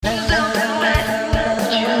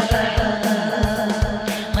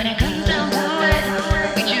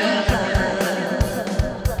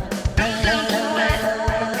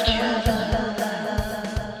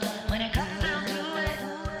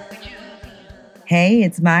Hey,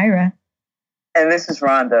 it's Myra. And this is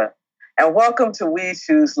Rhonda. And welcome to We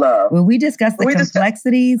Choose Love. Where we discuss the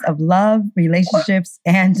complexities of love, relationships,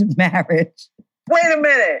 and marriage. Wait a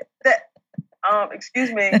minute.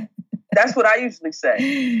 Excuse me. That's what I usually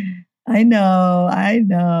say. I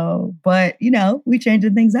know. But, we're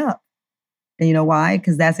changing things up. And you know why?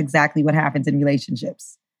 Because that's exactly what happens in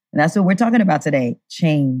relationships. And that's what we're talking about today.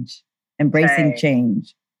 Change. Embracing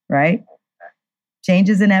change, right? Change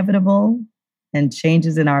is inevitable. And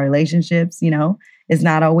changes in our relationships, it's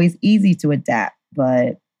not always easy to adapt,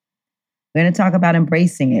 but we're going to talk about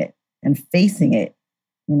embracing it and facing it.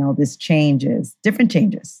 This changes, different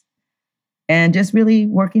changes, and just really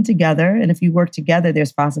working together. And if you work together,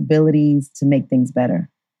 there's possibilities to make things better.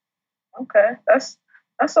 Okay, that's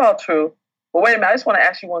all true. But wait a minute, I just want to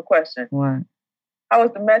ask you one question. What? How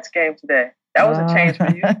was the Mets game today? That was a change for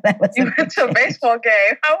you. You went to a baseball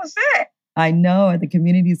game. How was that? I know at the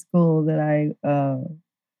community school that I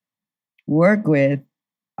work with,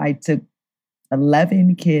 I took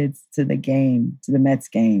 11 kids to the Mets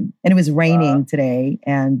game. And it was raining today.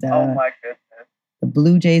 And oh my goodness. The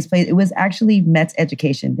Blue Jays played. It was actually Mets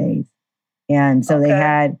Education Days. And so they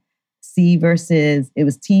had it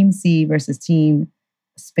was Team C versus Team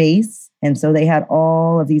Space. And so they had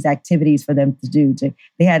all of these activities for them to do.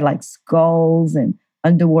 They had like skulls and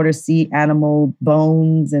underwater sea animal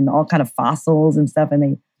bones and all kind of fossils and stuff. And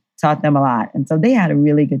they taught them a lot. And so they had a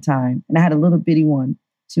really good time. And I had a little bitty one.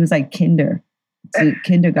 She was like kindergarten.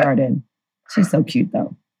 She's so cute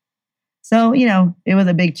though. So, it was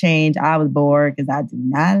a big change. I was bored because I do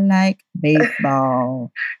not like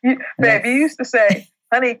baseball. Babe, you used to say,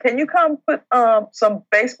 honey, can you come put some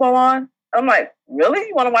baseball on? I'm like, really?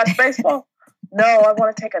 You want to watch baseball? No, I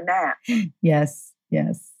want to take a nap. Yes.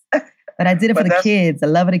 But I did it for the kids. I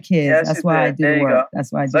love the kids. Yes, that's why I do the work.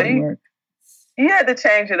 That's why I do the work. You had to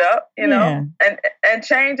change it up, know. And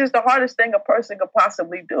change is the hardest thing a person could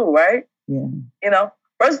possibly do, right? Yeah.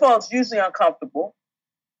 First of all, it's usually uncomfortable.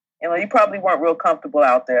 You probably weren't real comfortable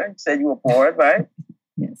out there. You said you were bored, right?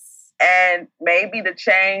 Yes. And maybe the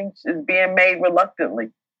change is being made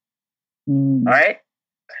reluctantly. Mm. All right?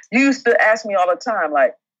 You used to ask me all the time,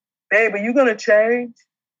 like, babe, are you going to change?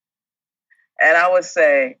 And I would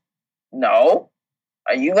say, no.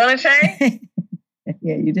 Are you going to change?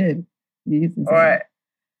 Yeah, you did. You used to say all right.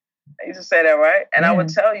 I used to say that, right? And I would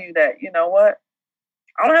tell you that, you know what?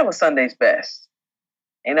 I don't have a Sunday's best.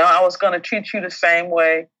 I was going to treat you the same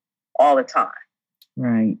way all the time.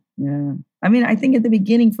 Right. Yeah. I mean, I think at the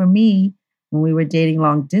beginning for me, when we were dating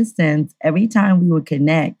long distance, every time we would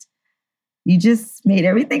connect, you just made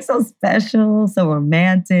everything so special, so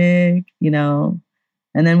romantic, And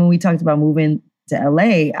then when we talked about moving to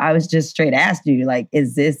LA, I was just straight asked you, like,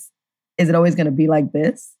 is it always going to be like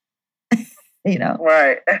this?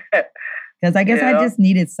 Right. Because I guess I just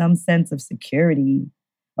needed some sense of security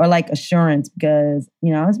or like assurance because,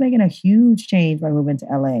 I was making a huge change by moving to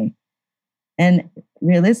LA. And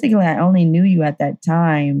realistically, I only knew you at that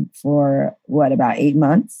time for about 8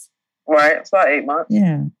 months? Right. It's about 8 months.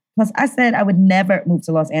 Yeah. Plus, I said I would never move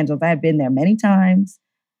to Los Angeles. I had been there many times.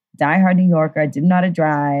 Diehard New Yorker. I didn't know how to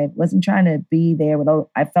drive. Wasn't trying to be there.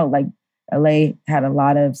 I felt like LA had a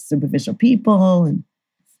lot of superficial people. And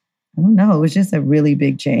I don't know. It was just a really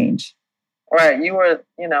big change. Right. You were,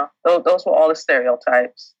 those were all the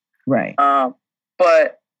stereotypes. Right.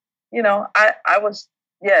 But, I was,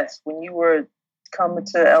 yes, when you were coming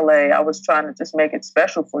to LA, I was trying to just make it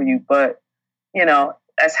special for you. But,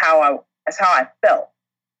 that's how I felt.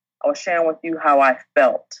 I was sharing with you how I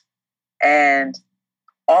felt. And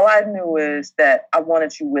all I knew is that I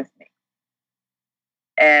wanted you with me.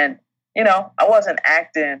 And, I wasn't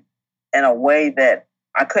acting in a way that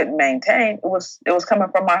I couldn't maintain. It was coming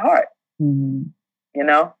from my heart. Mm-hmm.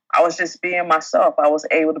 I was just being myself. I was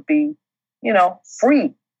able to be,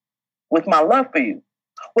 free with my love for you.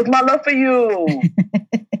 With my love for you.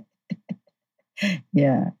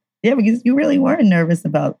 Yeah. Yeah, because you really weren't nervous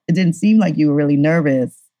it didn't seem like you were really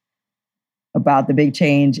nervous about the big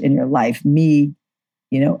change in your life. Me,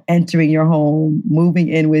 entering your home, moving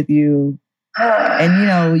in with you.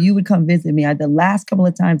 And, you would come visit me. The last couple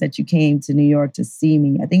of times that you came to New York to see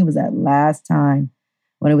me, I think it was that last time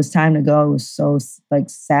when it was time to go, it was so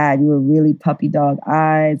sad. You were really puppy dog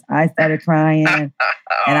eyes. I started crying. And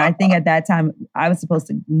I think at that time, I was supposed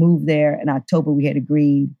to move there in October. We had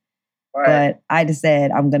agreed. Right. But I just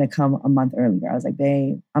said, I'm going to come a month earlier. I was like,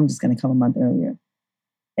 babe, I'm just going to come a month earlier.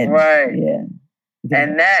 And, right. Yeah.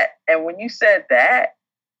 And when you said that,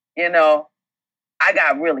 I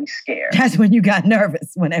got really scared. That's when you got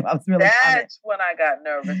nervous. When I was really. When I got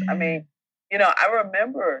nervous. I mean, I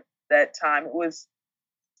remember that time. It was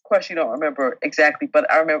course, you don't remember exactly,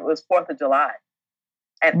 but I remember it was 4th of July.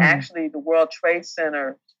 And actually, the World Trade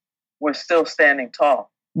Center were still standing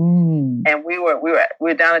tall. And we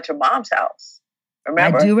were down at your mom's house.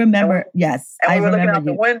 Remember? I do remember. Yes. And we were looking out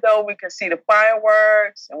the window. We could see the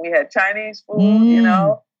fireworks, and we had Chinese food, you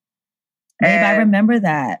know. Babe, I remember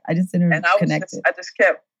that. I just didn't connect it. I just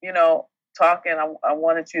kept, you know, talking. I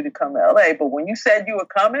wanted you to come to LA. But when you said you were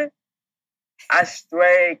coming, I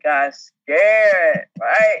straight got scared,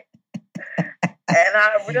 right? And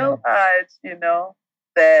I realized, you know,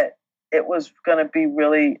 that it was going to be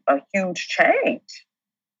really a huge change.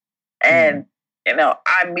 And, you know,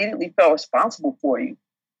 I immediately felt responsible for you.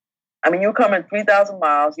 I mean, you were coming 3,000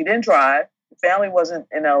 miles. You didn't drive. The family wasn't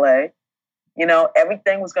in LA. You know,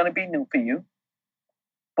 everything was going to be new for you.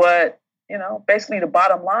 But, you know, basically the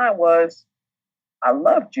bottom line was I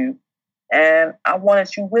loved you and I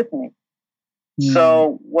wanted you with me.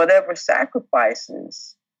 So whatever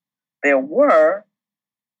sacrifices there were,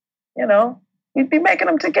 you know, we'd be making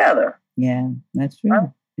them together. Yeah, that's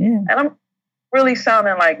true. Yeah. And I'm really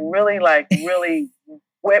sounding like really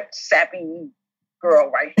whipped, sappy girl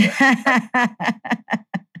right here.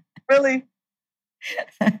 Really?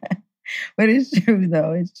 But it's true,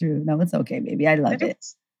 though. It's true. No, it's okay, baby. I love it.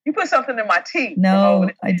 You put something in my tea. No,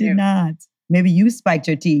 I did not. Maybe you spiked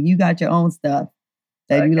your tea. You got your own stuff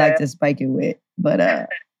that you like to spike it with. But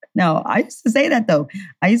no, I used to say that, though.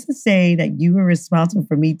 I used to say that you were responsible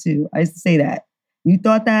for me, too. I used to say that. You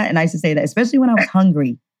thought that, and I used to say that, especially when I was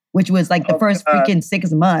hungry, which was like the first freaking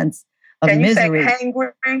 6 months of misery. Can you say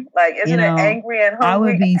hangry? Like, isn't it angry and hungry? I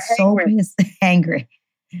would be so pissed, angry.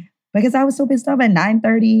 Because I was so pissed off at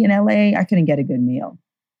 9:30 in LA, I couldn't get a good meal.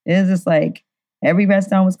 It was just like every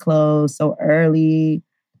restaurant was closed so early.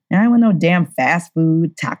 And I want no damn fast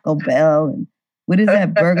food, Taco Bell. And what is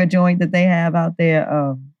that burger joint that they have out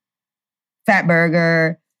there? Fat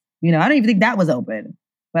Burger. You know, I don't even think that was open.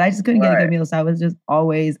 But I just couldn't get a good meal. So I was just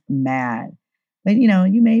always mad. But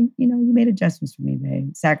you made adjustments for me,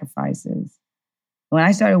 babe. Sacrifices. When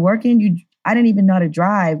I started working, I didn't even know how to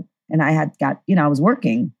drive. And I was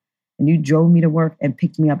working. And you drove me to work and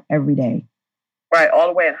picked me up every day. Right, all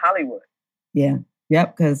the way in Hollywood. Yeah.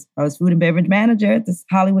 Yep, because I was food and beverage manager at this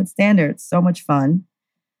Hollywood Standard. So much fun.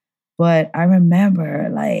 But I remember,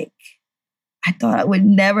 like, I thought I would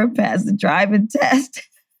never pass the driving test.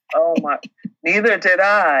 Oh, my. Neither did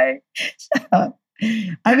I. Shut up.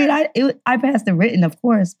 I mean, I passed the written, of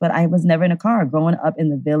course, but I was never in a car. Growing up in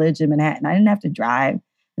the village in Manhattan, I didn't have to drive.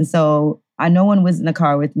 And so no one was in the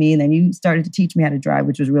car with me. And then you started to teach me how to drive,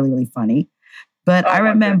 which was really, really funny. But I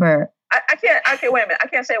remember... I can't, wait a minute. I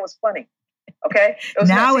can't say it was funny. Okay? It's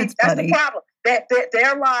funny. That's the problem.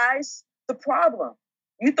 There lies the problem.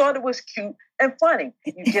 You thought it was cute and funny.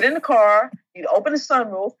 You get in the car, you'd open the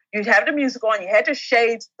sunroof, you'd have the music on, you had your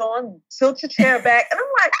shades on, tilt your chair back. And I'm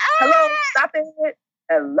like, hello, stop it.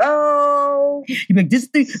 Hello. You're like, this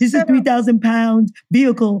is a 3,000-pound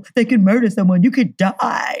vehicle that could murder someone. You could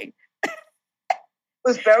die. It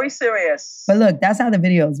was very serious. But look, that's how the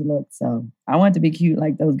videos look. So I wanted to be cute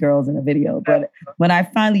like those girls in the video. But when I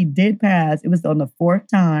finally did pass, it was on the 4th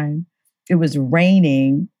time. It was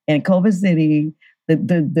raining in Culver City.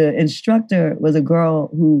 The instructor was a girl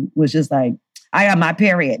who was just like, I got my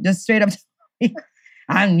period. Just straight up.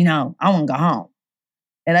 I want to go home.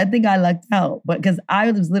 And I think I lucked out. But because I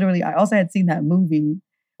also had seen that movie.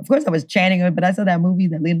 Of course, I was chanting it, but I saw that movie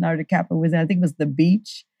that Leonardo DiCaprio was in. I think it was The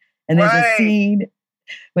Beach. And there's a scene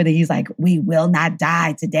where he's like, we will not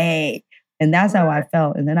die today. And that's how I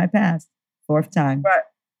felt. And then I passed 4th time. Right.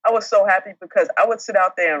 I was so happy because I would sit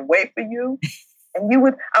out there and wait for you.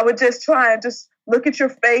 And I would just try and just look at your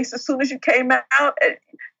face as soon as you came out. And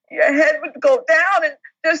your head would go down and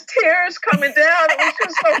just tears coming down. It was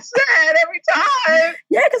just so sad every time.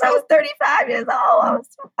 Yeah, because I was 35 years old.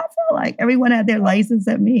 I felt like everyone had their license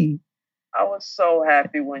at me. I was so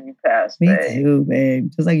happy when you passed, me too,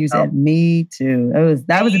 babe. Just like you said, me too.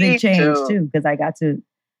 That was a big change too, because I got to,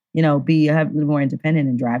 have a little more independent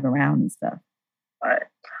and drive around and stuff. Right.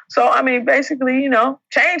 So I mean, basically,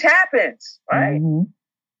 change happens, right? Mm-hmm.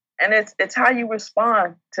 And it's how you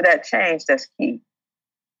respond to that change that's key.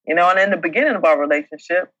 And in the beginning of our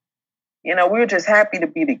relationship, we were just happy to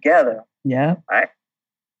be together. Yeah. Right.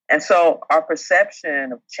 And so our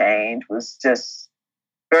perception of change was just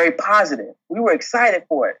very positive. We were excited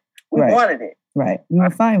for it. We wanted it. Right. We were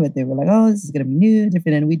fine with it. We're like, oh, this is going to be new,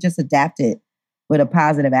 different. And we just adapted with a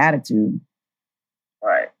positive attitude.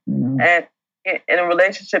 Right. And in a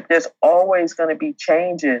relationship, there's always going to be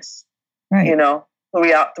changes,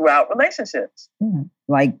 throughout relationships. Yeah.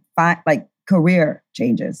 Like career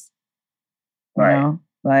changes. Right.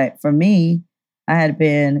 Like for me, I had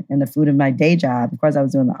been in the food in my day job. Of course, I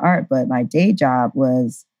was doing the art, but my day job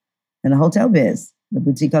was in the hotel biz, the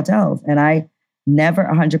boutique hotels. And I never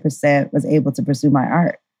 100% was able to pursue my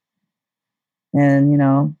art.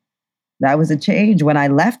 And, that was a change when I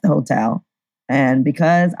left the hotel. And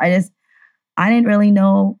because I didn't really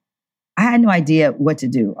know, I had no idea what to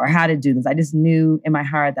do or how to do this. I just knew in my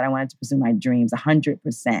heart that I wanted to pursue my dreams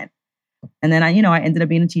 100%. And then I ended up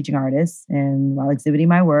being a teaching artist and while exhibiting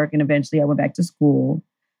my work, and eventually I went back to school.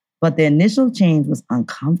 But the initial change was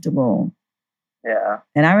uncomfortable. Yeah.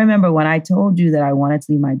 And I remember when I told you that I wanted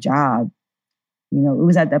to leave my job, it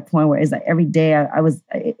was at that point where it's like every day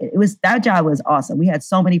that job was awesome. We had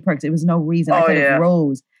so many perks. There was no reason I could have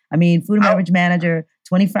rose. I mean, food and beverage manager,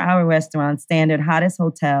 24-hour restaurant, standard, hottest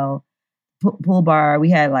hotel, pool bar. We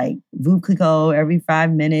had like Veuve Clicquot every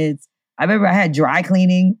 5 minutes. I remember I had dry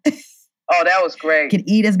cleaning. Oh, that was great. Could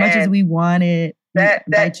eat as much as we wanted.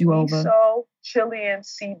 That you over. So Chilean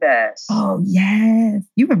sea bass. Oh yes,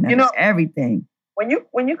 you remember everything. When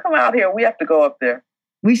you come out here, we have to go up there.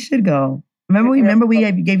 We should go. Remember we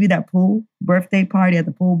gave you that pool birthday party at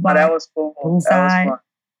the pool bar. Oh, that was cool. Poolside.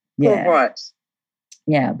 Pool brunch.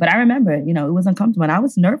 Yeah, but I remember, it was uncomfortable and I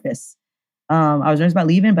was nervous. I was nervous about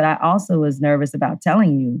leaving, but I also was nervous about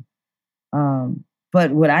telling you.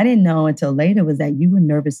 But what I didn't know until later was that you were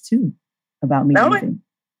nervous too about me leaving.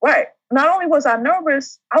 Right. Not only was I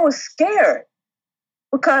nervous, I was scared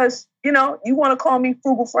because, you want to call me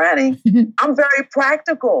Frugal Franny. I'm very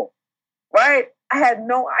practical, right? I had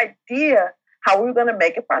no idea how we were going to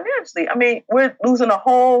make it financially. I mean, we're losing a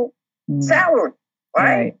whole salary,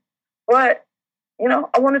 right? But,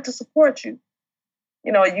 I wanted to support you.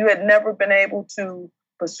 You had never been able to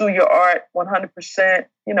pursue your art 100%,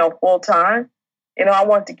 full time. I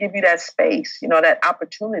wanted to give you that space, that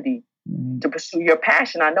opportunity to pursue your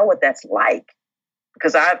passion. I know what that's like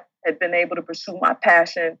because I had been able to pursue my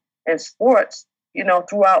passion in sports,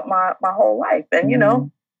 throughout my whole life. And,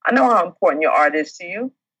 I know how important your art is to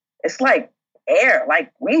you. It's like air,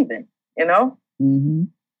 like breathing, Mm-hmm.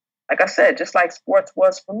 Like I said, just like sports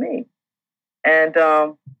was for me. And,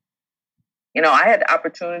 I had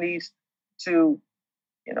opportunities to,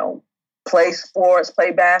 play sports,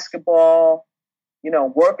 play basketball,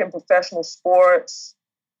 work in professional sports,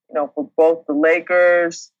 for both the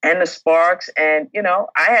Lakers and the Sparks. And,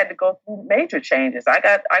 I had to go through major changes. I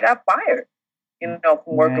got fired, from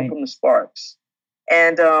working from the Sparks.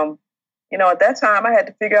 And, at that time I had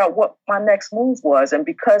to figure out what my next move was. And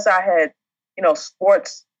because I had,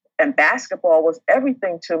 sports and basketball was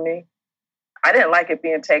everything to me, I didn't like it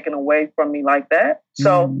being taken away from me like that.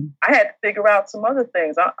 So I had to figure out some other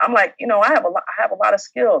things. I'm like, I have a lot of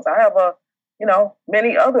skills. I have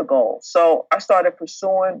many other goals. So I started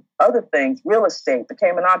pursuing other things, real estate,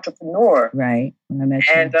 became an entrepreneur. Right. When I met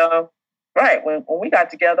you. And right. When we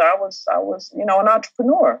got together, I was, an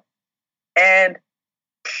entrepreneur. And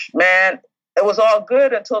man, it was all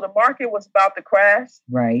good until the market was about to crash.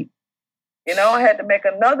 Right. I had to make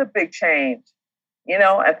another big change,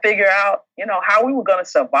 and figure out, how we were going to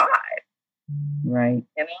survive. Right.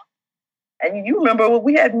 And you remember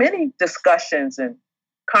we had many discussions and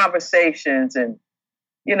conversations and,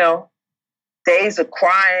 days of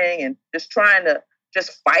crying and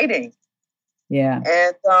just fighting. Yeah.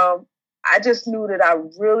 And I just knew that I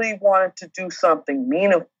really wanted to do something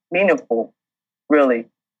meaningful, really,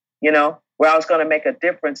 where I was going to make a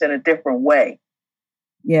difference in a different way.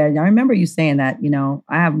 Yeah, I remember you saying that,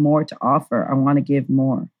 I have more to offer. I want to give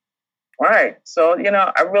more. Right. So,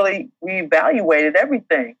 I really reevaluated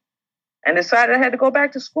everything and decided I had to go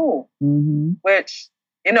back to school, which,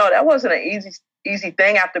 that wasn't an easy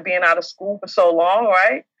thing after being out of school for so long,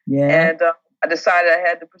 right? Yeah. And I decided I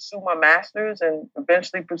had to pursue my master's and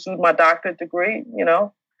eventually pursued my doctorate degree.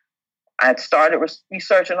 I had started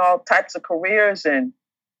researching all types of careers and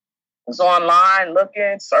was online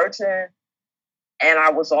looking, searching. And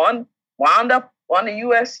I was wound up on the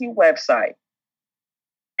USC website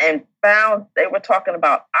and found they were talking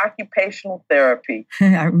about occupational therapy.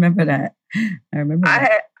 I remember that.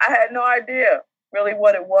 I had no idea really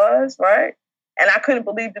what it was, right? And I couldn't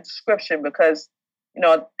believe the description because,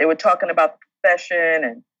 they were talking about the profession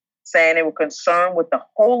and saying they were concerned with the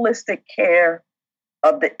holistic care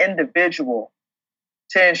of the individual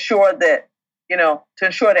to ensure that, to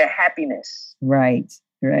ensure their happiness. Right.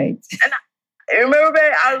 And I remember,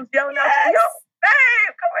 babe, I was yelling out, yo,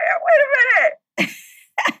 babe, come here, wait a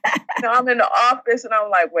minute. I'm in the office and I'm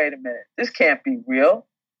like, wait a minute, this can't be real.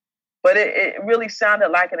 But it really sounded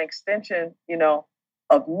like an extension,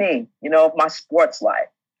 of me, of my sports life.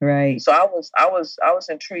 Right. So I was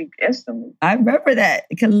intrigued instantly. I remember that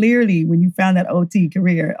clearly when you found that OT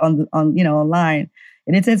career on online,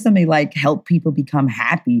 and it said something like help people become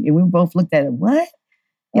happy, and we both looked at it. What?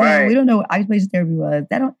 We Right. don't know what occupational therapy was.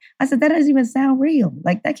 I said that doesn't even sound real.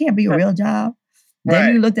 Like that can't be a real job. Then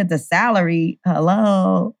Right. you looked at the salary,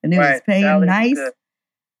 hello, and it was Right. paying Salary was nice, good.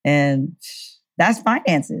 and that's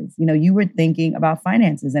finances. You were thinking about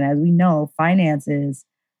finances, and as we know, finances.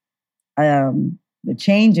 The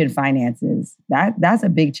change in finances, that's a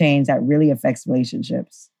big change that really affects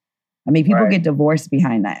relationships. I mean, people Right. get divorced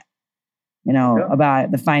behind that, Yeah.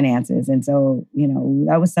 about the finances. And so,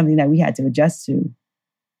 that was something that we had to adjust to.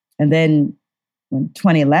 And then when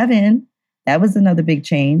 2011, that was another big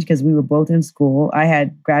change because we were both in school. I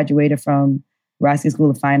had graduated from Roski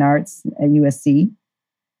School of Fine Arts at USC.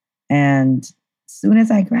 And as soon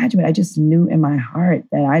as I graduated, I just knew in my heart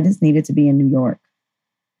that I just needed to be in New York.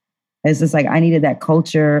 It's just like I needed that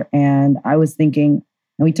culture. And I was thinking,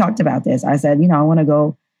 and we talked about this. I said, I want to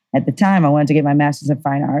go, at the time, I wanted to get my master's in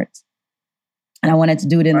fine arts. And I wanted to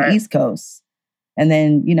do it in the East Coast. And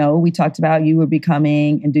then, we talked about you were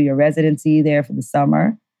becoming and do your residency there for the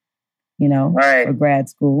summer, Right. for grad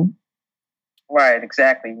school. Right,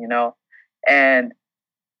 exactly, and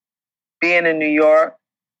being in New York,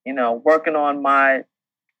 working on my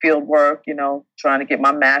field work, trying to get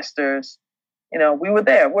my master's, we were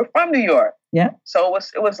there. We're from New York. Yeah. So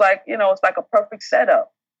it was like, it's like a perfect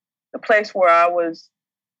setup. The place where I was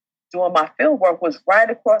doing my field work was right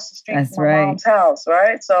across the street from my mom's house,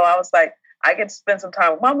 right? So I was like, I get to spend some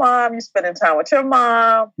time with my mom, you spending time with your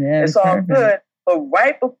mom. Yeah, it's all good. But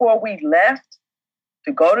right before we left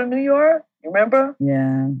to go to New York, you remember?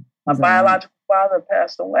 Yeah. My biological father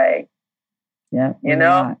passed away. Yeah.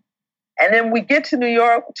 And then we get to New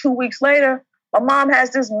York 2 weeks later, my mom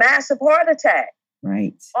has this massive heart attack.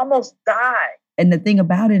 Right. Almost died. And the thing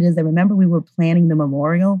about it is that remember we were planning the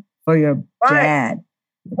memorial for your dad.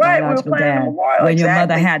 Right, we were planning the memorial. When your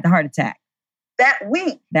mother had the heart attack. That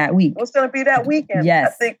week. It was going to be that weekend. Yes.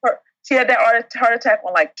 I think she had that heart attack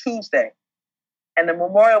on like Tuesday. And the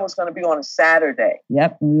memorial was going to be on a Saturday.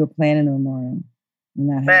 Yep, and we were planning the memorial.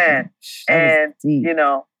 Man, and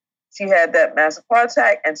she had that massive heart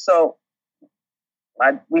attack. And so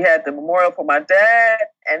we had the memorial for my dad,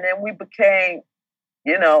 and then we became,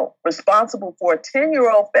 responsible for a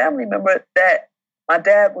 10-year-old family member that my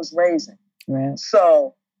dad was raising. Right.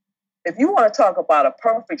 So if you want to talk about a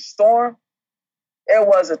perfect storm, it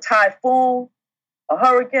was a typhoon, a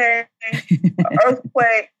hurricane, an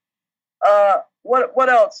earthquake. What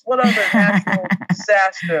else? What other natural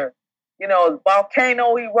disaster?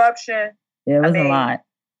 Volcano eruption. It was a lot.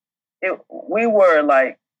 We were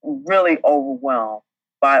like really overwhelmed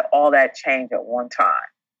by all that change at one time.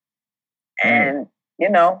 And,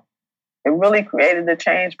 it really created a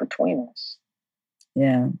change between us.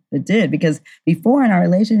 Yeah, it did. Because before in our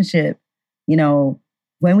relationship,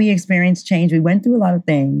 when we experienced change, we went through a lot of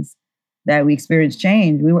things that we experienced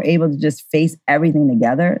change. We were able to just face everything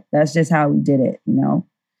together. That's just how we did it,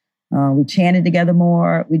 We chanted together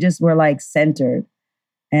more. We just were like centered.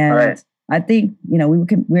 And I think, we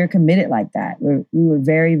were committed like that. We were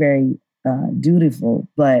very, very dutiful.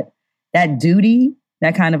 But that duty,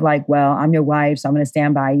 that kind of like, well, I'm your wife, so I'm going to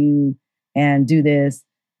stand by you and do this.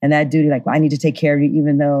 And that duty, like, well, I need to take care of you,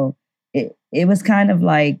 even though it was kind of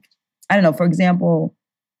like, I don't know, for example,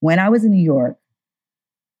 when I was in New York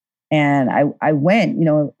and I went,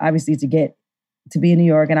 obviously to be in New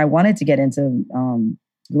York, and I wanted to get into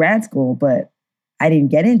grad school, but I didn't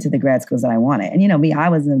get into the grad schools that I wanted. And me, I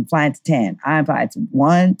was flying to 10. I applied to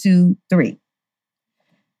 1, 2, 3.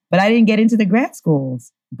 But I didn't get into the grad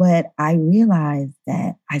schools. But I realized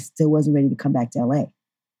that I still wasn't ready to come back to LA.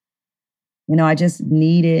 I just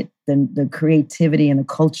needed the creativity and the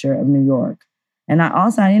culture of New York. And I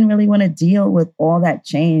didn't really want to deal with all that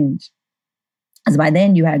change. Because by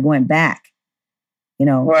then you had going back,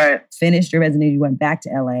 finished your residency, you went back to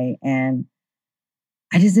LA. And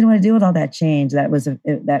I just didn't want to deal with all that change that was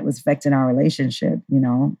affecting our relationship,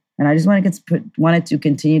 And I just wanted to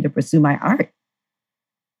continue to pursue my art.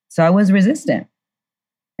 So I was resistant.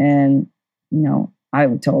 And, I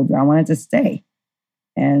told her I wanted to stay.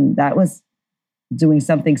 And that was doing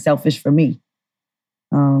something selfish for me.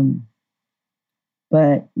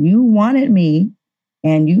 But you wanted me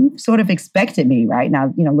and you sort of expected me right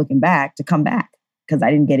now, looking back, to come back because I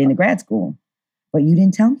didn't get into grad school. But you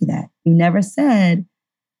didn't tell me that. You never said,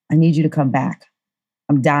 I need you to come back.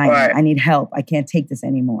 I'm dying. Right. I need help. I can't take this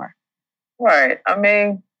anymore. Right. I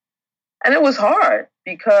mean, and it was hard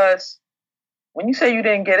because when you say you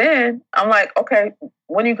didn't get in, I'm like, okay,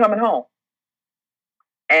 when are you coming home?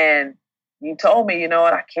 And you told me, you know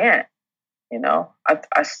what, I can't. You know, I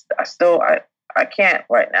can't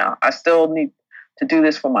right now. I still need to do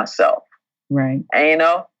this for myself. Right. And, you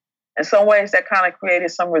know, in some ways that kind of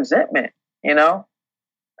created some resentment, you know?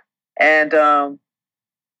 And,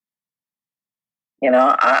 you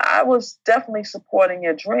know, I was definitely supporting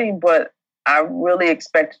your dream, but I really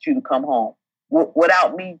expected you to come home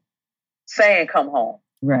without me saying come home.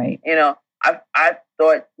 Right. You know, I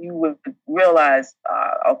thought you would realize,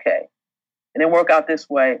 okay, it didn't work out this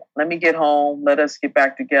way. Let me get home. Let us get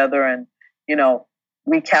back together and, you know,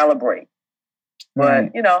 recalibrate. Right.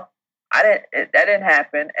 But, you know, that didn't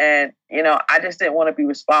happen. And, you know, I just didn't want to be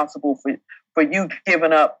responsible for you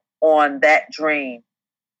giving up on that dream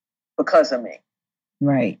because of me.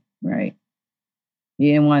 Right. Right.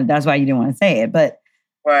 That's why you didn't want to say it. But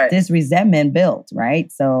right. This resentment built,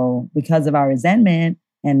 right? So because of our resentment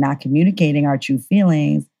and not communicating our true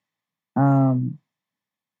feelings,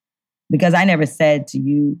 because I never said to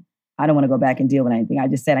you, I don't want to go back and deal with anything. I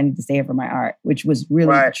just said I need to stay here for my art, which was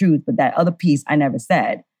really the truth. But that other piece I never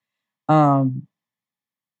said. You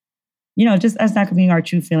know, just us not communicating our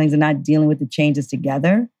true feelings and not dealing with the changes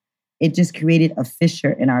together, it just created a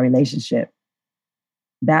fissure in our relationship.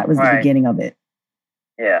 That was the beginning of it.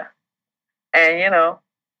 Yeah. And, you know,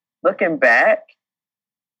 looking back,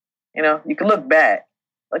 you know, you can look back.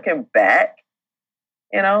 Looking back,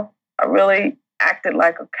 you know, I really acted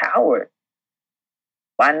like a coward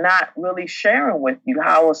by not really sharing with you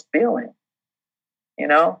how I was feeling, you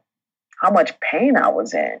know, how much pain I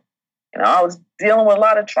was in. You know, I was dealing with a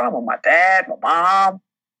lot of trauma. My dad, my mom,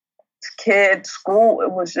 kids, school,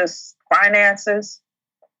 it was just finances,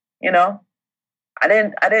 you know. I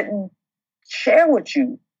didn't share with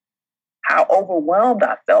you how overwhelmed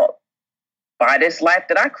I felt by this life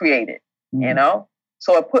that I created, you know.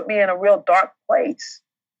 So it put me in a real dark place.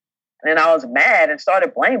 And then I was mad and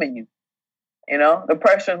started blaming you. You know, the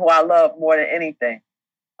person who I love more than anything.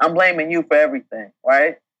 I'm blaming you for everything,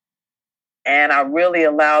 right? And I really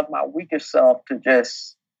allowed my weaker self to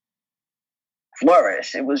just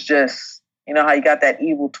flourish. It was just, you know, how you got that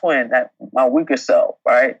evil twin, that my weaker self,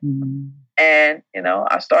 right? Mm-hmm. And, you know,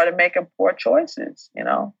 I started making poor choices, you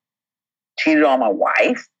know, cheated on my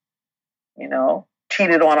wife, you know,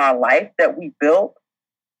 cheated on our life that we built.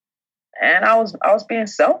 And I was being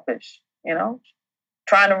selfish, you know,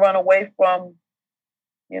 trying to run away from,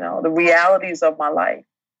 you know, the realities of my life.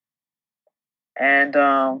 And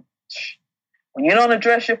when you don't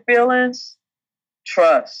address your feelings,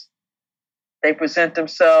 trust, they present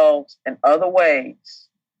themselves in other ways.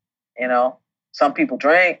 You know, some people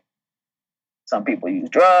drink, some people use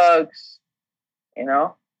drugs, you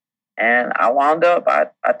know, and I wound up,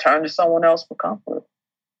 I turned to someone else for comfort.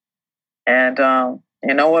 And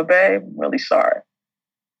you know what, babe? I'm really sorry.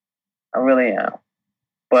 I really am.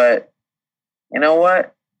 But you know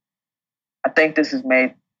what? I think this has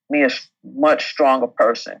made me a much stronger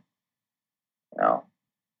person. You know,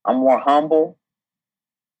 I'm more humble.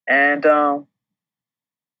 And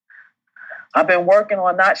I've been working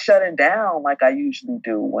on not shutting down like I usually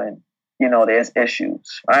do when, you know, there's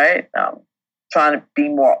issues, right? Trying to be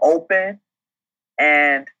more open.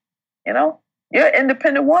 And, you know, you're an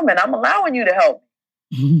independent woman. I'm allowing you to help me.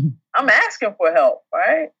 I'm asking for help,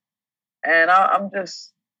 right? And I'm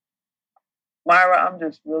just, Myra, I'm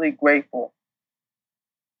just really grateful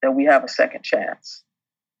that we have a second chance.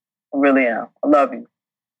 I really am. I love you.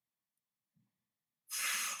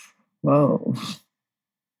 Whoa.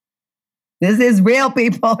 This is real,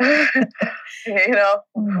 people. You know,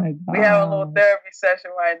 oh my God. We have a little therapy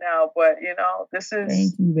session right now, but you know, this is.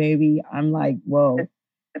 Thank you, baby. I'm like, whoa.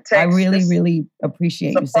 I really, really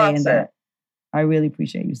appreciate you saying that. I really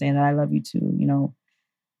appreciate you saying that. I love you too. You know,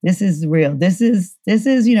 this is real. This is,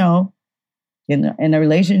 you know, in a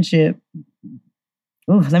relationship.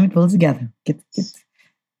 Ooh, let me pull it together. Get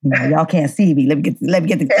you know, y'all can't see me. Let me get the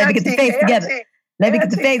face together. Let me get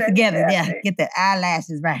the face together. Yeah, get the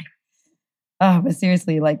eyelashes right. Oh, but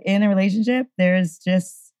seriously, like in a relationship, there's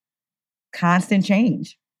just constant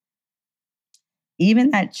change.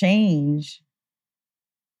 Even that change,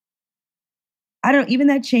 even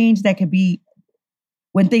that change that could be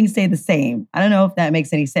when things stay the same. I don't know if that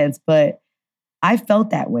makes any sense, but I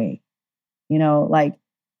felt that way. You know, like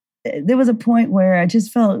there was a point where I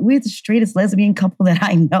just felt we're the straightest lesbian couple that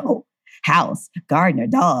I know. House, gardener,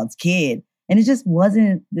 dogs, kid. And it just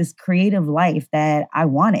wasn't this creative life that I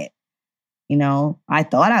wanted. You know, I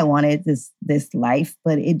thought I wanted this life,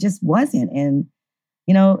 but it just wasn't. And,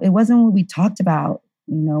 you know, it wasn't what we talked about.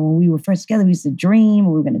 You know, when we were first together, we used to dream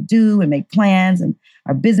what we were going to do and make plans and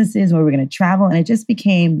our businesses, where we were going to travel. And it just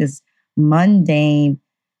became this mundane,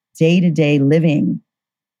 day-to-day living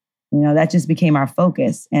that just became our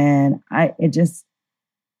focus. And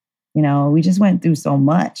we just went through so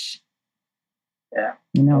much. Yeah.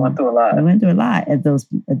 We went through a lot. We went through a lot at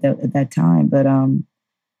that time. But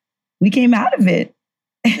we came out of it.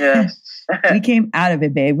 Yes. We came out of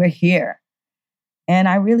it, babe. We're here. And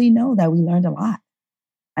I really know that we learned a lot.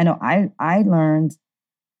 I know I learned,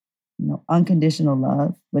 unconditional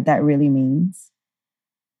love, what that really means.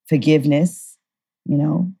 Forgiveness,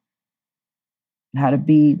 how to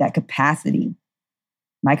be that capacity.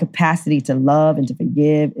 My capacity to love and to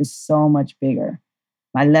forgive is so much bigger.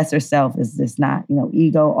 My lesser self is just not,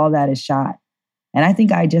 ego, all that is shot. And I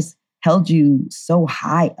think I just held you so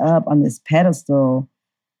high up on this pedestal,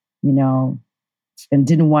 and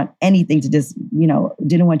didn't want anything to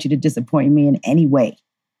didn't want you to disappoint me in any way,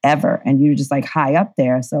 ever. And you're just like high up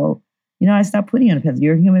there. So, I stopped putting you on a pedestal.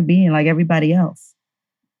 You're a human being like everybody else.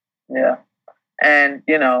 Yeah. And,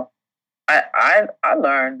 I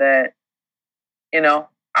learned that, I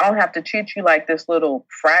don't have to treat you like this little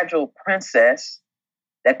fragile princess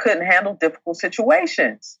that couldn't handle difficult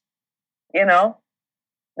situations. Now,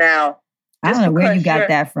 I don't know where you got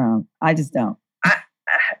that from. I just don't.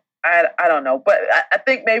 I don't know, but I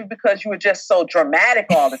think maybe because you were just so dramatic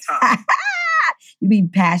all the time. You mean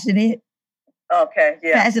passionate? Okay,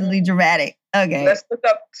 yeah. Passionately dramatic. Okay. Let's look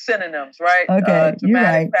up synonyms, right? Okay, dramatic, you're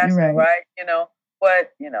right. passionate, right?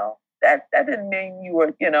 But that didn't mean you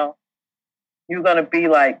were, you're gonna be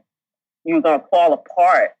like, you're gonna fall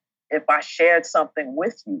apart if I shared something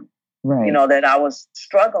with you, right? That I was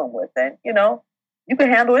struggling with, and you can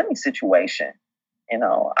handle any situation.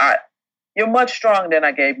 You're much stronger than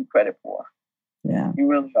I gave you credit for. Yeah, you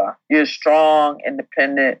really are. You're strong,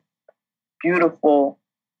 independent, beautiful,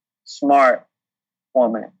 smart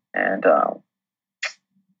woman, and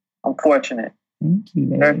I'm fortunate. Thank you,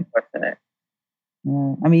 baby. Very fortunate.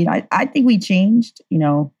 Yeah. I mean, I think we changed,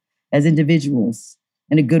 as individuals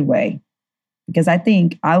in a good way. Because I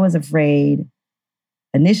think I was afraid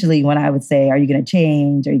initially when I would say, are you going to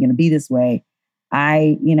change? Are you going to be this way?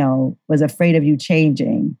 I, was afraid of you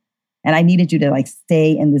changing. And I needed you to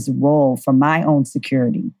stay in this role for my own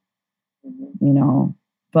security,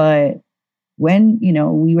 But when,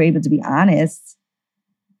 we were able to be honest,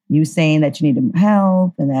 you saying that you needed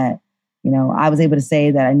help and that, I was able to say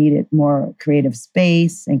that I needed more creative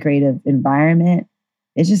space and creative environment.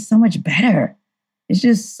 It's just so much better. It's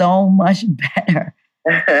just so much better.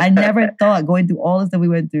 I never thought going through all this that we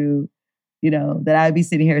went through, that I'd be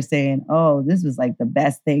sitting here saying, oh, this was the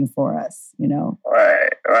best thing for us,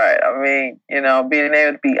 Right. I mean, being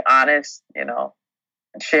able to be honest, and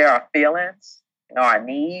share our feelings, our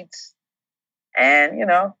needs. And,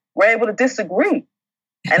 we're able to disagree.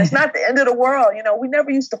 And it's not the end of the world. We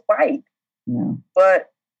never used to fight. No. But,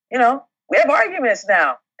 we have arguments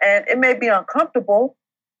now. And it may be uncomfortable,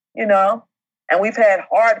 and we've had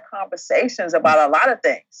hard conversations about a lot of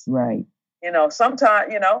things. Right.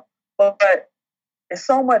 Sometimes, but it's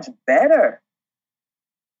so much better.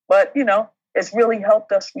 But, it's really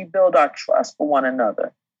helped us rebuild our trust for one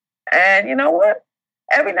another. And you know what?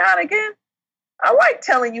 Every now and again, I like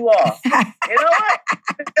telling you off. You know what?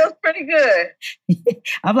 It feels pretty good.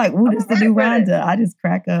 I'm like, ooh, this is the new Rhonda. I just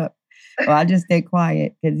crack up. Or I just stay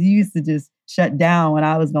quiet. Because you used to just shut down when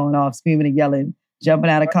I was going off, screaming and yelling,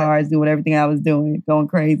 jumping out of cars, doing everything I was doing, going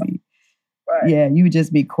crazy. Right. Yeah, you would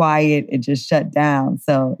just be quiet and just shut down.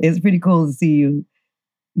 So it's pretty cool to see you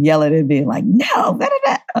yelling and being like, no,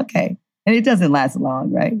 okay. And it doesn't last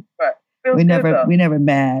long, right? Right. We're never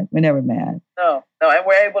mad. We're never mad. No, and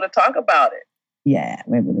we're able to talk about it. Yeah,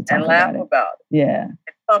 we're able to talk and laugh about it. Yeah. And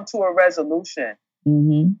come to a resolution.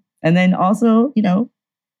 Mm-hmm. And then also,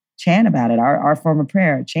 chant about it, our form of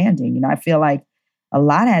prayer, chanting. I feel like a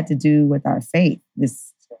lot had to do with our faith,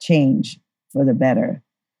 this change for the better.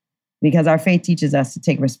 Because our faith teaches us to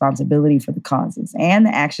take responsibility for the causes and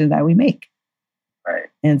the actions that we make. Right.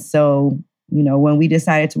 And so, when we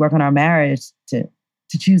decided to work on our marriage to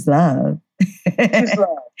choose love.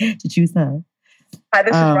 To choose love. Hi,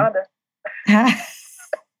 this is Rhonda.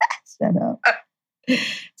 Shut up.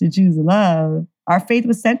 To choose love. Our faith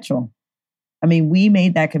was central. I mean, we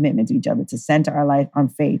made that commitment to each other to center our life on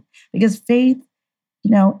faith. Because faith,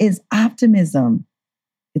 is optimism.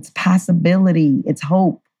 It's possibility. It's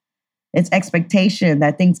hope. It's expectation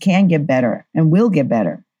that things can get better and will get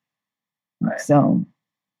better. Right. So,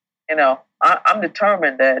 I'm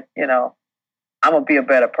determined that, I'm going to be a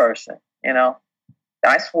better person.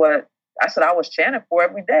 That's what I was chanting for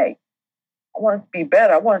every day. I wanted to be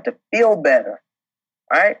better. I wanted to feel better.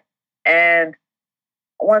 Right. And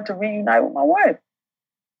I wanted to reunite with my wife.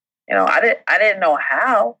 I didn't know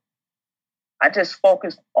how. I just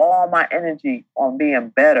focused all my energy on being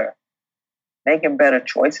better making better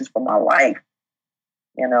choices for my life,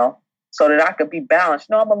 so that I could be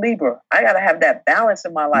balanced. I'm a Libra. I got to have that balance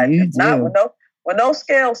in my life. You If not, when those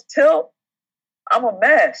scales tilt, I'm a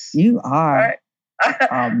mess. You are right?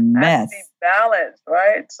 a mess. I have to be balanced,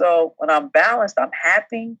 right? So when I'm balanced, I'm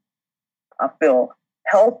happy. I feel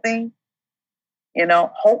healthy,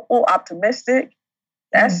 hopeful, optimistic.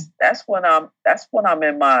 That's when I'm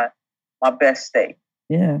in my best state.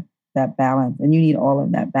 Yeah, that balance. And you need all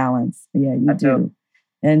of that balance. Yeah, you do.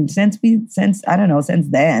 And since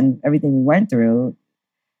then, everything we went through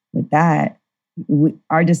with that,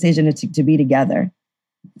 our decision is to be together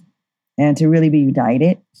and to really be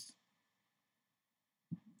united.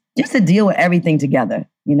 Just to deal with everything together,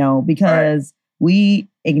 because we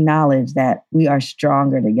acknowledge that we are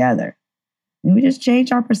stronger together. And we just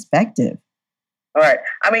change our perspective. All right.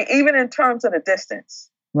 I mean, even in terms of the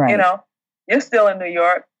distance, right? You're still in New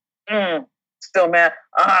York. Still, man.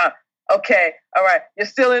 Okay. All right. You're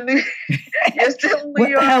still in New York. What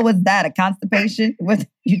the hell was that? A constipation? Was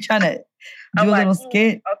you trying to do a little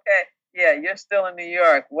skit? Okay. Yeah, you're still in New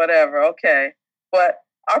York. Whatever. Okay. But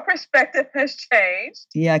our perspective has changed.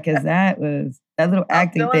 Yeah, because that little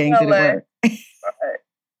acting thing didn't work. Right.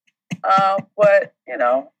 But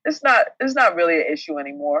it's not really an issue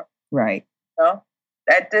anymore. Right.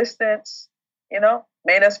 That distance,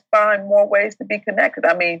 made us find more ways to be connected.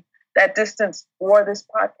 I mean, that distance for this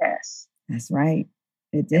podcast. That's right.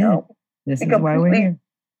 It did. This is why we're here.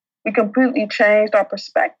 We completely changed our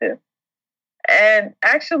perspective. And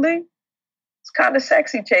actually, it's kind of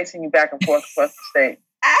sexy chasing you back and forth across the state.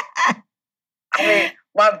 I mean,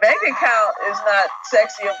 my bank account is not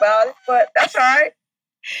sexy about it, but that's all right.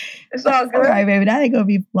 It's all good. All right, baby. That ain't going to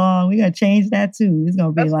be long. We're going to change that too. It's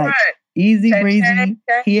going to be easy breezy,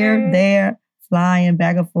 here, there, flying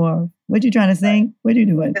back and forth. What you trying to sing? What you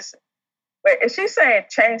doing? Wait, is she saying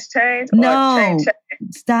change? No. Change?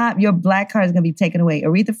 Stop. Your black card is going to be taken away.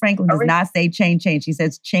 Aretha Franklin does not say change. She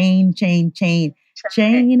says chain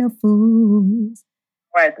of fools.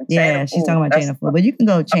 Right. Yeah, she's talking about chain of fools. But you can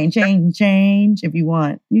go change if you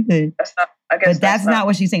want. You could. That's not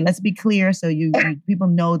what she's saying. Let's be clear so you people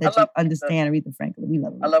know that you understand Aretha Franklin. We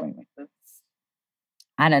love Aretha Franklin.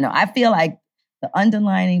 I don't know. I feel like the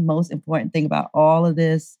underlining most important thing about all of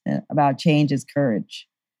this, about change, is courage.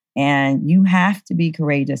 And you have to be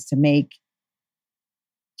courageous to make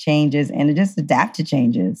changes and to just adapt to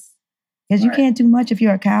changes. Because you can't do much if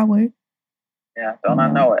you're a coward. Yeah, I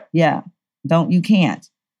know it. Yeah, you can't.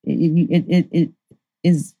 It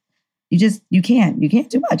is, you can't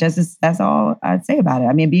do much. That's all I'd say about it.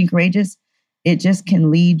 I mean, being courageous, it just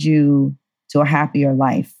can lead you to a happier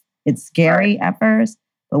life. It's scary at first,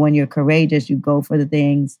 but when you're courageous, you go for the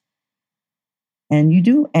things and you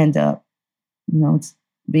do end up,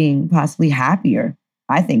 being possibly happier.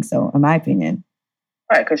 I think so, in my opinion.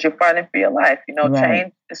 Right, because you're fighting for your life.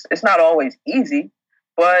 Change, it's not always easy,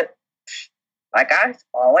 but like I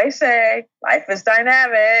always say, life is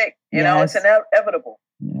dynamic. It's inevitable.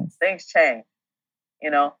 Yes. Things change,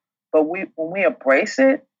 but when we embrace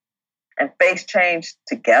it and face change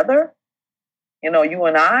together, you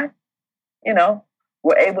and I,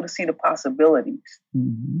 we're able to see the possibilities.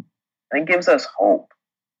 Mm-hmm. And it gives us hope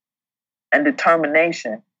and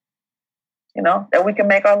determination, that we can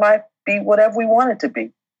make our life be whatever we want it to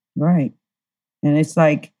be. Right. And it's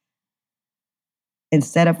like,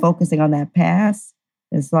 instead of focusing on that past,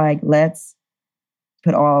 it's like, let's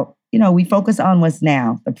put we focus on what's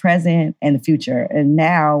now, the present and the future. And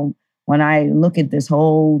now when I look at this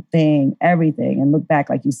whole thing, everything, and look back,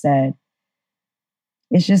 like you said,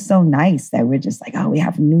 it's just so nice that we're just like, we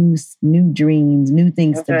have new dreams, new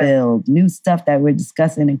things to build, new stuff that we're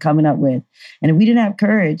discussing and coming up with. And if we didn't have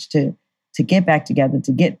courage to get back together,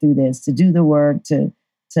 to get through this, to do the work, to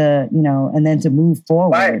and then to move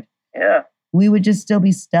forward, we would just still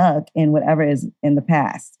be stuck in whatever is in the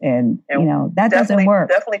past. And that doesn't work.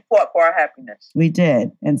 Definitely fought for our happiness. We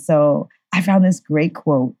did. And so I found this great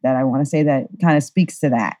quote that I want to say that kind of speaks to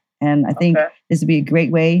that. And I think this would be a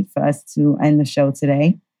great way for us to end the show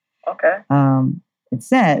today. Okay. It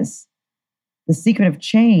says, the secret of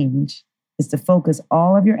change is to focus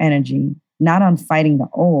all of your energy, not on fighting the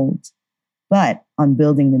old, but on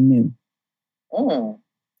building the new.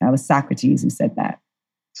 That was Socrates who said that.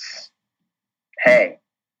 Hey,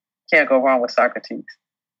 can't go wrong with Socrates.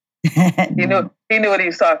 He knew what he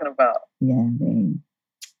was talking about. Yeah, babe.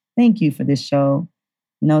 Thank you for this show.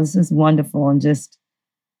 This is wonderful, and just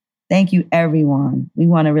thank you, everyone. We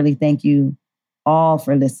want to really thank you all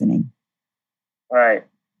for listening. Right.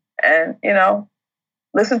 And,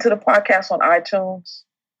 listen to the podcast on iTunes,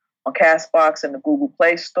 on CastBox and the Google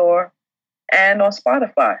Play Store, and on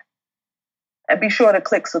Spotify. And be sure to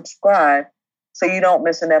click subscribe so you don't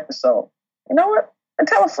miss an episode. You know what? And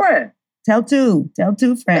tell a friend. Tell two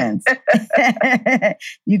friends.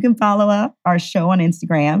 You can follow our show on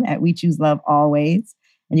Instagram at We Choose Love Always.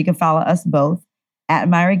 And you can follow us both at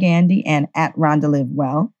Myra Gandy and at Rhonda Live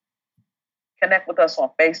Well. Connect with us on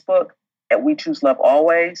Facebook at We Choose Love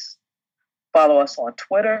Always. Follow us on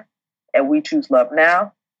Twitter at We Choose Love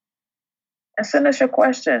Now. And send us your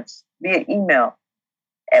questions via email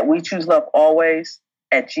at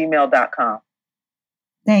WeChooseLoveAlways@gmail.com.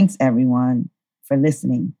 Thanks, everyone, for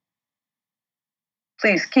listening.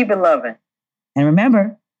 Please keep it loving. And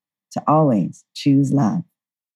remember to always choose love.